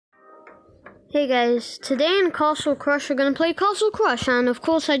Hey guys, today in Castle Crush we're gonna play Castle Crush, and of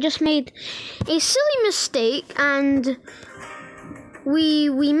course I just made a silly mistake and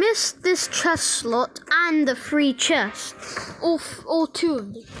we missed this chest slot and the free chest, all two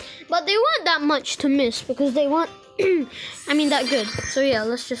of them. But they weren't that much to miss because they weren't that good. So yeah,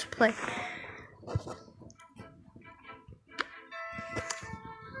 let's just play.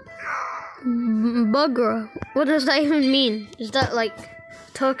 Burger. What does that even mean? Is that like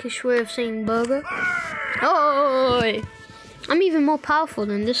Turkish way of saying burger? Oh, I'm even more powerful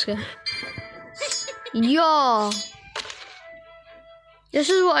than this guy. Yo, this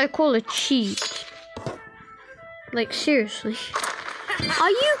is what I call a cheat. Like seriously, are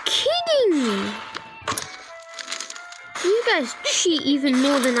you kidding me? You guys cheat even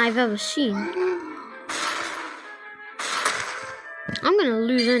more than I've ever seen. I'm gonna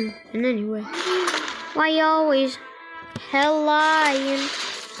lose in any way. Why you always hell lying?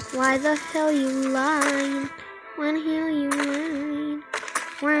 Why the hell you lying? Why the hell you lying?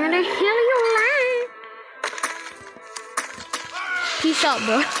 Why the hell you lying? Peace out,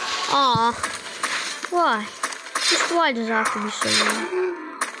 bro. Aw. Why? Just why does it have to be so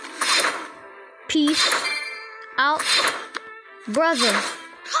long? Peace out, brother.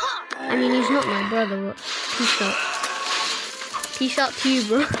 I mean, he's not my brother, but peace out. Peace out to you,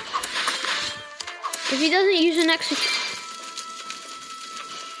 bro. If he doesn't use an execute...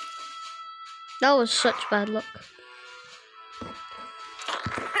 That was such bad luck.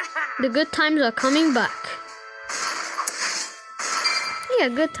 The good times are coming back. Yeah,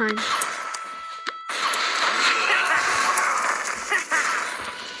 good times.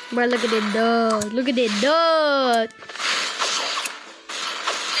 Bro, look at it, dude. Look at it, dude.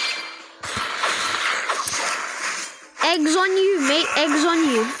 Eggs on you, mate. Eggs on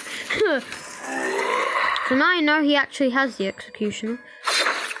you. So now I know he actually has the executioner,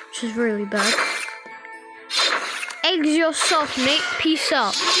 which is really bad. Eggs yourself, mate. Peace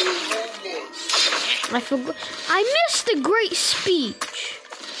out. I forgot. I missed the great speech.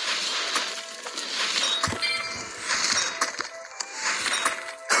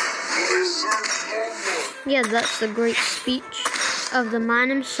 Yeah, that's the great speech of the man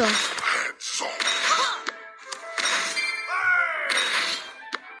himself.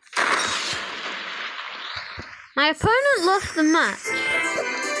 My opponent left the match.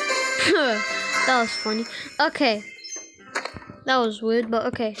 That was funny. Okay. That was weird, but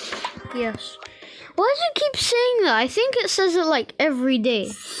okay. Yes. Why does it keep saying that? I think it says it like every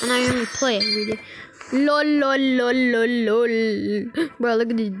day. And I only play every day. Lol, lol, lol, lol, lol. Bro, look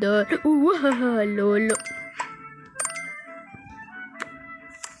at this dot. Ooh, lol, lol.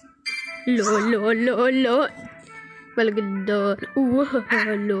 Lol, lol, lol, lol. Bro, look at the dot. Ooh,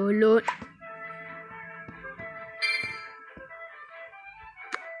 lol, lol.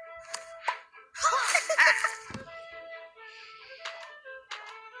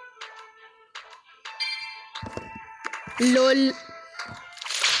 LOL.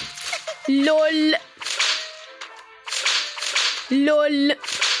 LOL. LOL.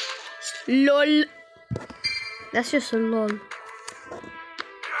 LOL. That's just a lol.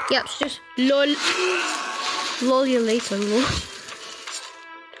 Yep, it's just lol. Lol you later, lol.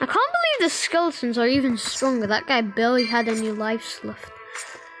 I can't believe the skeletons are even stronger. That guy barely had any lives left.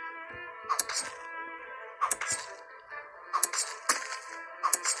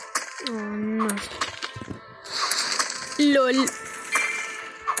 Oh no. LOL.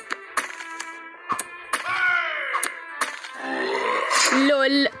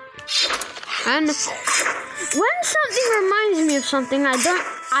 LOL. And when something reminds me of something,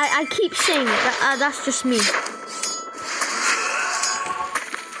 I keep saying it. That's just me.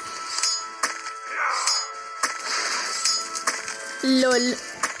 LOL.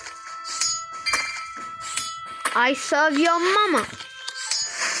 I serve your mama.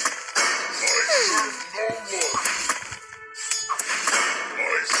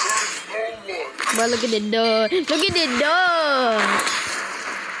 But look at the door. Look at the door.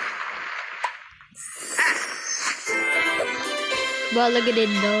 But look at the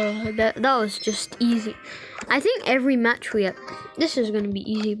door. That was just easy. I think every match we have, this is gonna be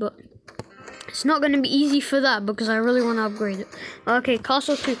easy, but it's not gonna be easy for that because I really want to upgrade it. Okay,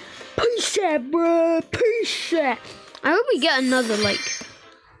 Castle 2. Peace out, bro. Peace out. I hope we get another like.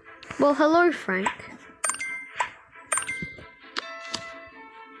 Well, hello, Frank.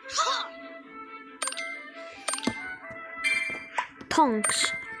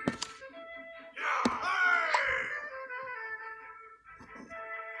 Tonks.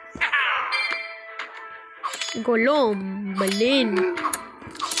 Golom, Berlin.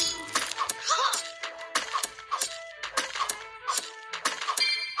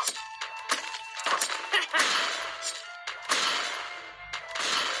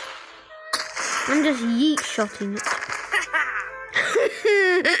 I'm just yeet-shotting it.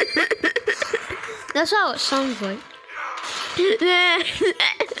 That's how it sounds like.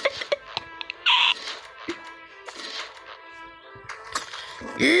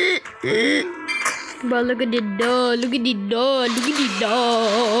 Bro, look at the dog, look at the dog, look at the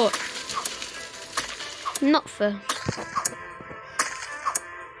dog. Not fair.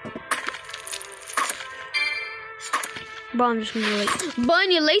 Bro, I'm just gonna like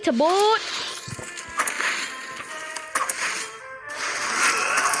burn you later, boy.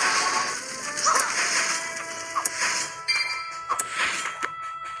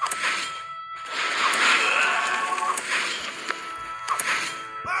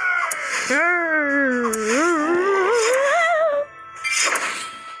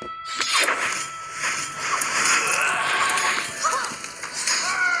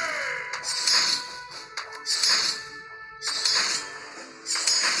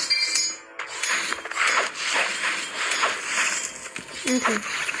 Okay.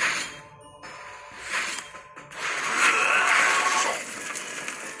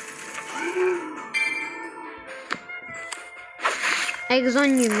 Eggs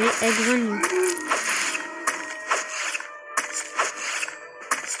on you, mate. Eggs on you.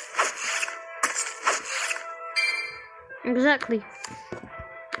 Exactly.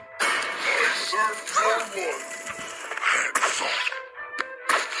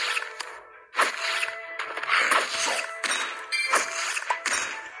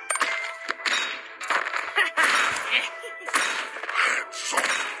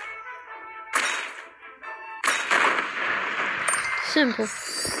 Simple.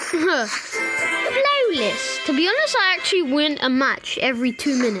 Flawless. To be honest, I actually win a match every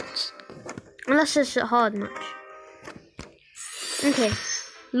 2 minutes. Unless it's a hard match. Okay.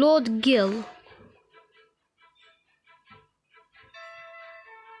 Lord Gill.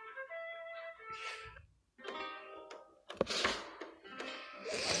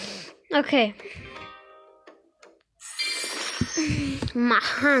 Okay.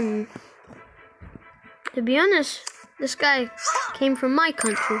 Mahan. To be honest, this guy came from my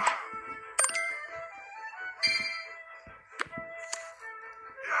country.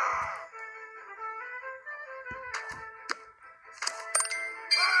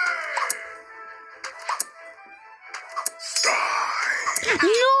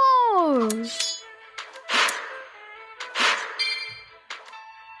 No!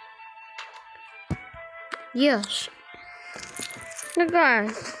 Yes. The guy.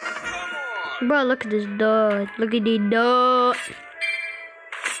 Bro, look at this dog. Look at the dog.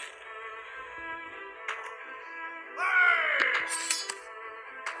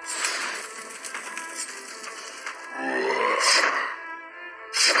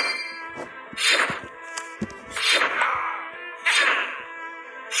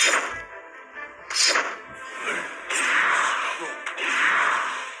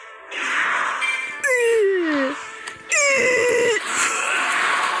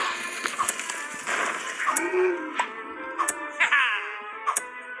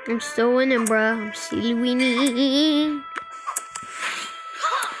 I'm still winning, bruh. I'm still winning.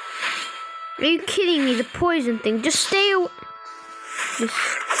 Are you kidding me? The poison thing. Just stay away. This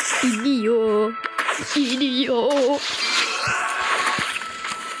idiot. Idiot.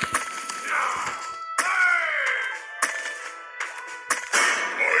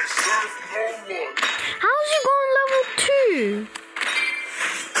 How's he going level 2?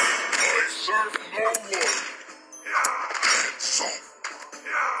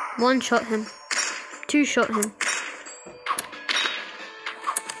 One shot him. 2 shot him.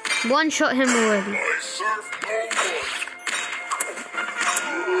 1 shot him already.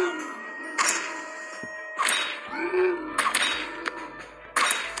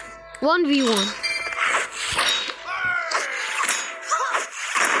 1v1.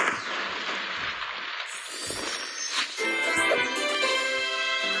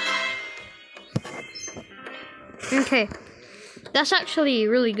 Okay. That's actually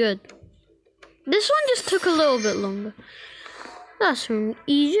really good. This one just took a little bit longer. That's from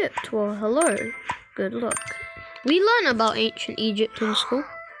Egypt. Well, hello. Good luck. We learn about ancient Egypt in school.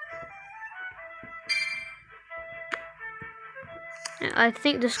 I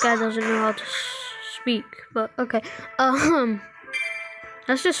think this guy doesn't know how to speak, but okay.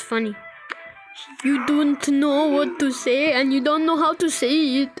 That's just funny. You don't know what to say and you don't know how to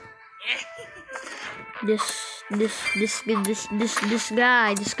say it. This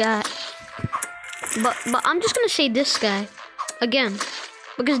guy. But I'm just gonna say this guy again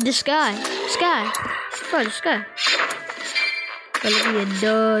because this guy. Bro, this guy. But look at your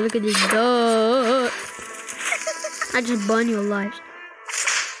dog. Look at this dog. I just burn your lives.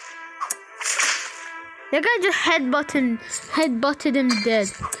 That guy just headbutted him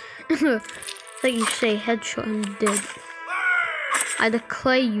dead. It's like you say, headshot him dead. I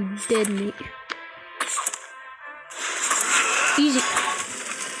declare you dead, mate. Easy.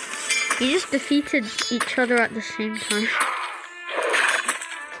 You just defeated each other at the same time.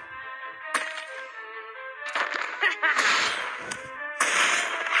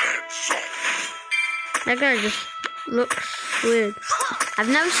 That guy just looks weird. I've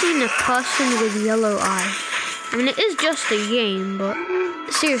never seen a person with yellow eyes. I mean, it is just a game, but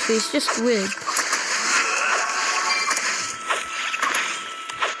seriously, it's just weird.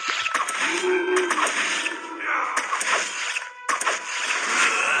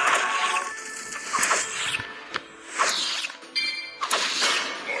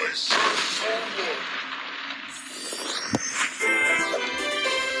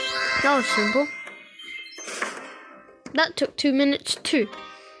 That was simple. That took 2 minutes too.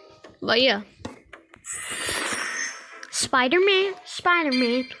 But yeah. Spider-Man,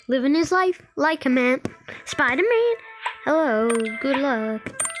 Spider-Man, living his life like a man. Spider-Man, hello, good luck.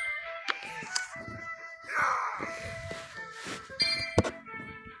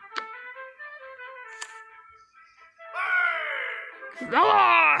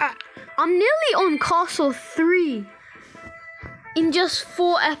 I'm nearly on Castle 3 in just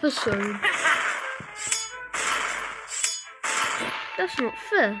 4 episodes. That's not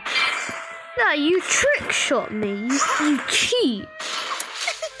fair. Yeah, you trick shot me. You cheat.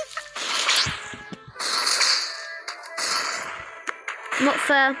 Not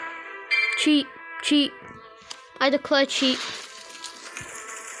fair. Cheat. Cheat. I declare cheat.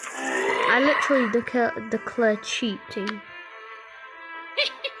 I literally declare cheating.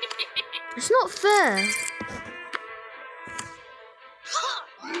 It's not fair.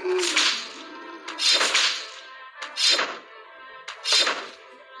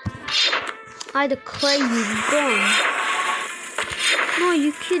 I declare you gone. No, are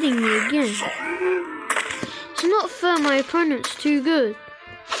you kidding me again? It's not fair, my opponent's too good.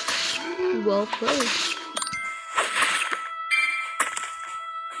 Well played.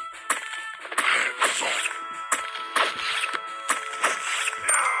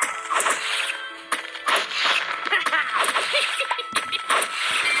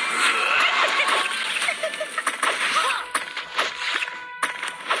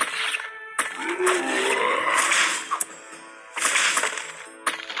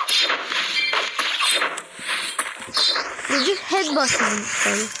 You're just headbutting each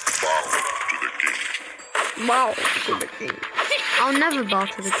other. Bow to the king. I'll never bow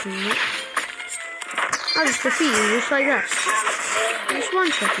to the king, mate. I'll just defeat you just like that. Just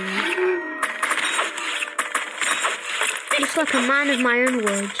one-shotting you. Just like a man of my own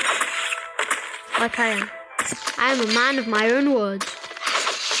words. Like I am. I am a man of my own words.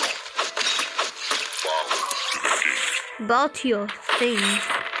 Bow to your thing.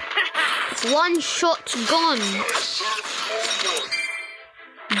 One shot gone.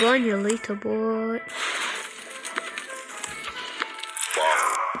 Burn you later, boy.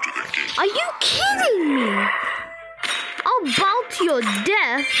 Are you kidding me? I'll bow to your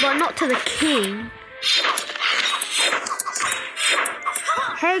death, but not to the king.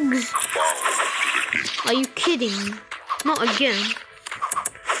 Hegs. Are you kidding me? Not again.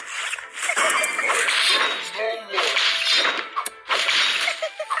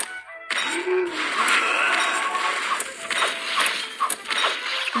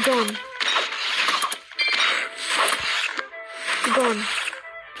 Gone. Gone.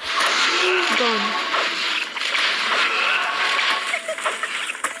 Gone.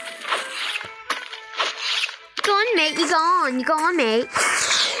 Gone, mate. You gone. You gone, mate.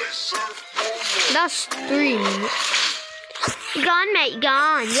 That's 3 minutes. You gone, mate. You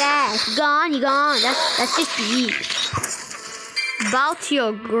gone. Yes. You gone. You gone. That's just deep. Bow to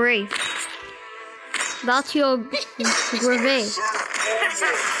your grave. Bow to your grave.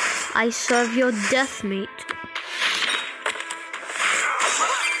 I serve your death, mate.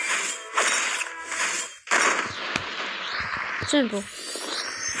 Simple.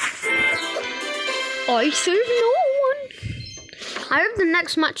 I serve no one. I hope the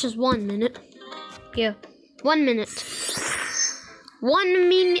next match is 1 minute. Yeah, 1 minute. 1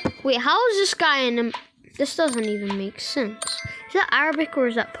 minute. Wait, how is this guy in a... This doesn't even make sense. Is that Arabic or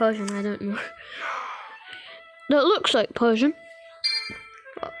is that Persian? I don't know. That looks like Persian.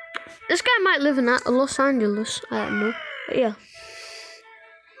 This guy might live in Los Angeles. I don't know. But yeah.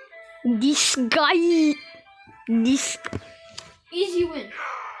 This guy. This. Easy win.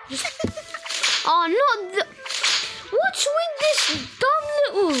 Oh, not the. What's with this dumb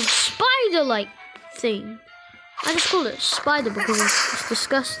little spider-like thing? I just call it spider because it's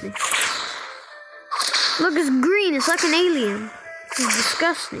disgusting. Look, it's green. It's like an alien. It's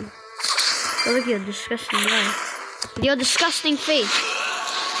disgusting. Oh, look at your disgusting guy. Your disgusting face.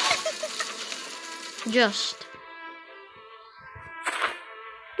 Just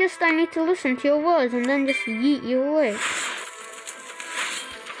I need to listen to your words and then just yeet you away.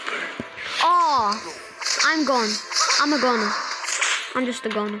 Oh, I'm gone. I'm a goner. I'm just a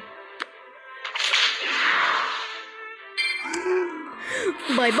goner.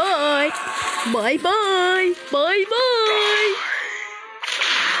 Bye bye. Bye bye. Bye bye.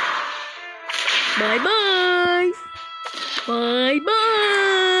 Bye bye. Bye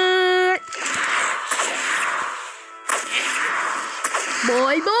bye.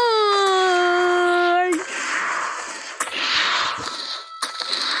 Bye bye.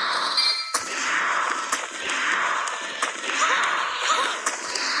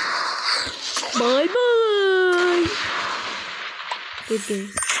 Bye bye. Good game.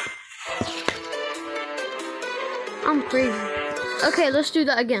 I'm crazy. Okay, let's do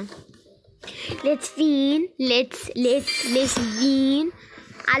that again. Let's vin. Let's vin.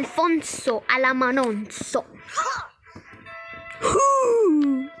 Alfonso Alamanonso.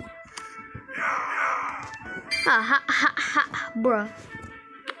 Ha ha ha ha, bruh.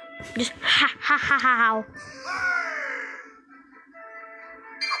 Just ha ha ha ha.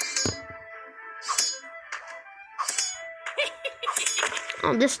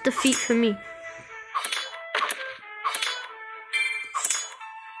 Oh, this defeat for me.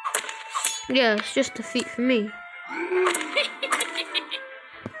 Yeah, it's just defeat for me.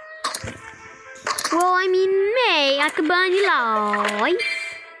 Well, I mean, May, I could burn your life.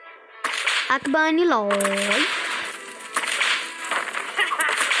 I could burn your life.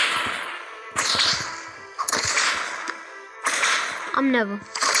 I'm never.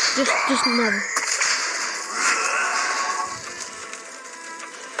 Just never.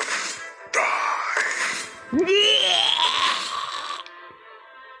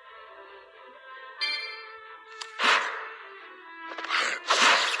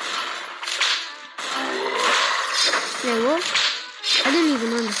 Yeah, what? I didn't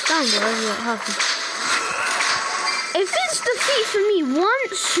even understand what happened. If it's defeat for me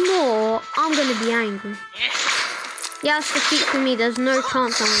once more, I'm gonna be angry. Yeah, it's defeat for me. There's no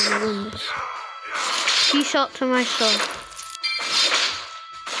chance I'm gonna win this. T-shot to myself.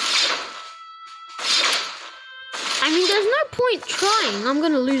 I mean, there's no point trying. I'm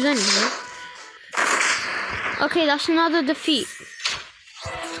gonna lose anyway. Okay, that's another defeat.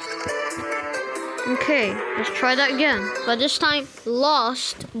 Okay, let's try that again. But this time,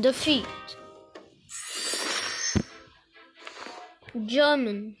 last defeat.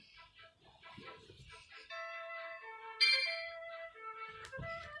 German.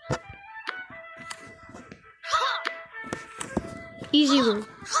 Easy one.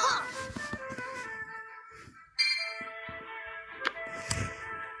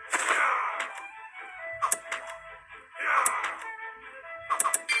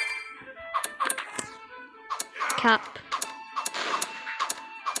 Cap.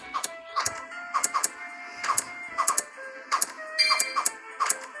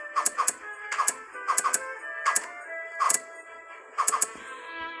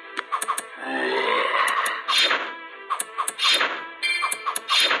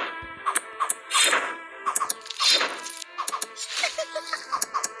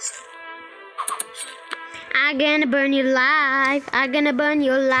 I'm gonna burn your life. I'm gonna burn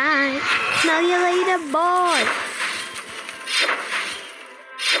your life. Smell you later, boy.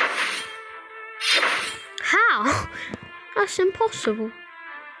 How? That's impossible.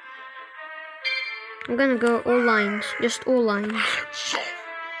 I'm gonna go all lines. Just all lines.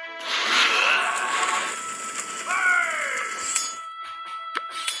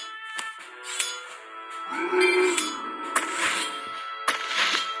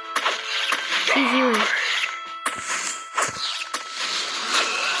 Easy win.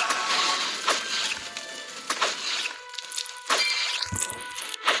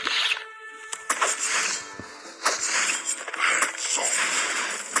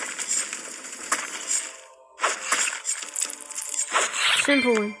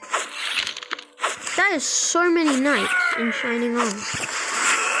 Simple one. That is so many knights in shining armor.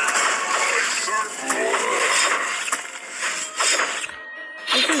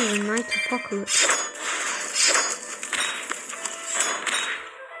 This is a knight apocalypse.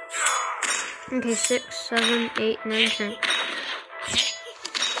 Okay, 6, 7, 8, 9, 10.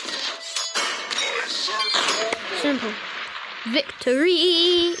 Simple. Victory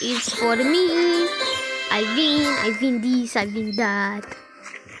is for me. I win this, I win that.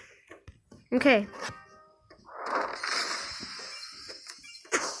 Okay.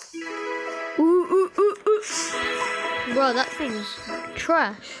 Ooh, ooh, ooh, Bro, that thing's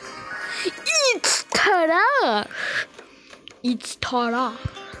trash. It's trash. It's trash.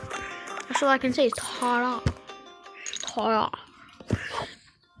 That's all I can say. It's trash. Trash.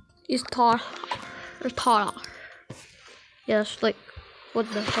 It's trash. It's trash. Yeah, that's like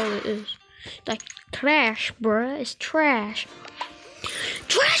what the hell it is. It's like trash, bruh. It's trash.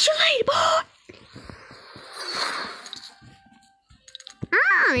 Trash you later, boy.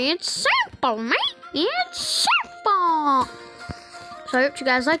 It's simple, mate. It's simple. So I hope you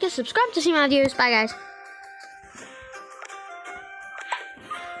guys like it. Subscribe to see my videos. Bye, guys.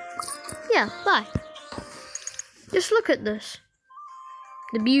 Yeah, bye. Just look at this.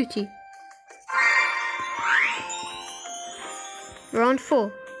 The beauty. Round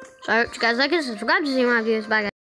 4. So I hope you guys like it. Subscribe to see my videos. Bye, guys.